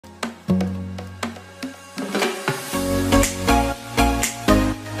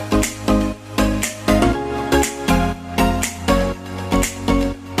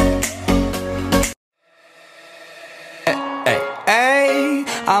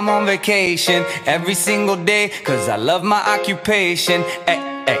I'm on vacation every single day, cause I love my occupation.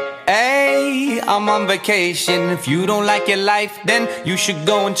 Hey, I'm on vacation. If you don't like your life, then you should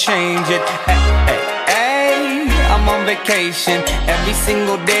go and change it. Hey, I'm on vacation every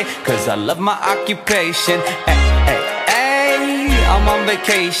single day, cause I love my occupation. Hey, I'm on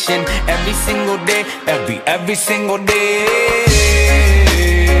vacation every single day, every single day.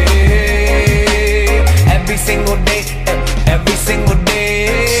 Every single day, every single day.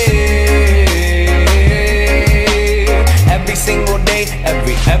 Every single day,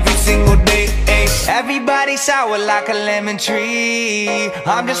 every single day. Everybody sour like a lemon tree.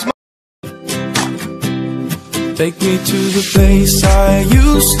 I'm just take me to the place I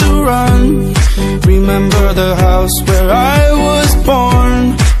used to run. Remember the house where I was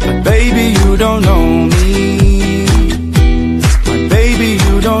born. But baby, you don't know me. My baby,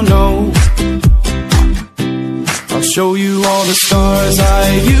 you don't know. I'll show you all the stars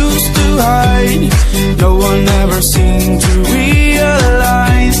I used to hide. No one ever seemed to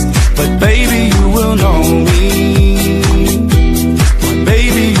realize. But baby, you will know me. My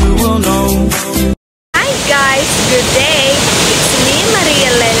baby, you will know. Hi guys, good day. It's me, Maria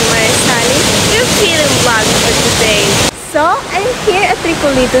Elena Marisali, your feeling vlog for today. So, I'm here at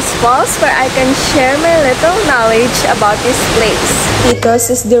Ricolitos Falls where I can share my little knowledge about this place. Ricolitos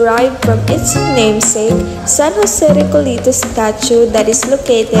is derived from its namesake, San Jose Ricolitos statue that is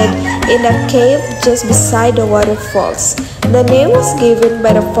located in a cave just beside the waterfalls. The name was given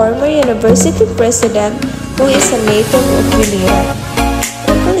by the former university president who is a native of Biliran.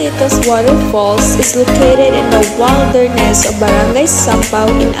 Ricolitos Waterfalls is located in the wilderness of Barangay Sampaw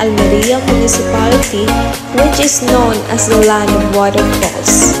in Almeria Municipality, which is known as the Land of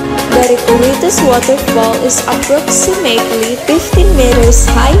Waterfalls. The Ricolitos Waterfall is approximately 15 meters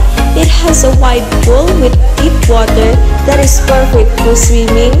high. It has a wide pool with deep water that is perfect for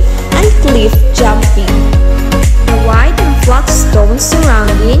swimming and cliff jumping. The white and flat stones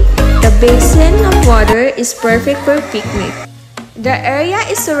surrounding the basin of water is perfect for picnic. The area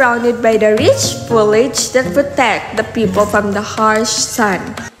is surrounded by the rich foliage that protect the people from the harsh sun.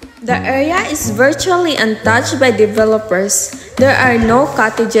 The area is virtually untouched by developers. There are no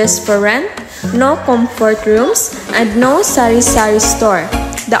cottages for rent, no comfort rooms, and no sari-sari store.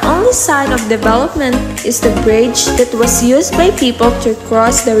 The only sign of development is the bridge that was used by people to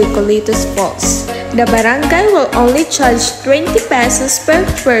cross the Ricolitos Falls. The barangay will only charge 20 pesos per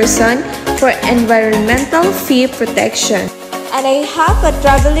person for environmental fee protection. And I have a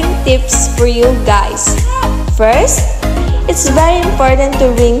traveling tips for you guys. First, it's very important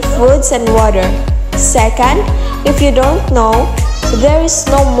to bring foods and water. Second, if you don't know, there is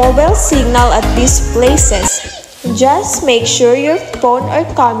no mobile signal at these places. Just make sure your phone or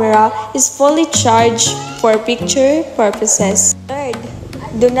camera is fully charged for picture purposes. Third,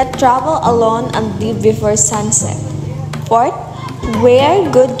 do not travel alone and leave before sunset. Fourth, wear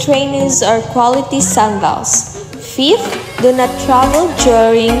good trainers or quality sandals. Fifth, do not travel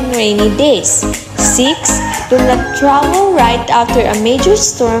during rainy days. Sixth, do not travel right after a major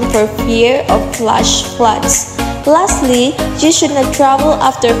storm for fear of flash floods. Lastly, you should not travel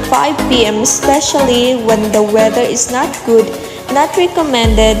after 5 p.m. especially when the weather is not good, not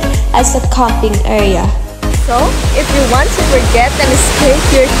recommended as a camping area. So, if you want to forget and escape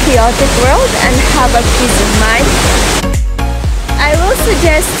your chaotic world and have a peace of mind, I will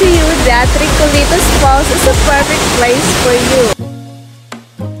suggest to you that Ricolitos Falls is a perfect place for you.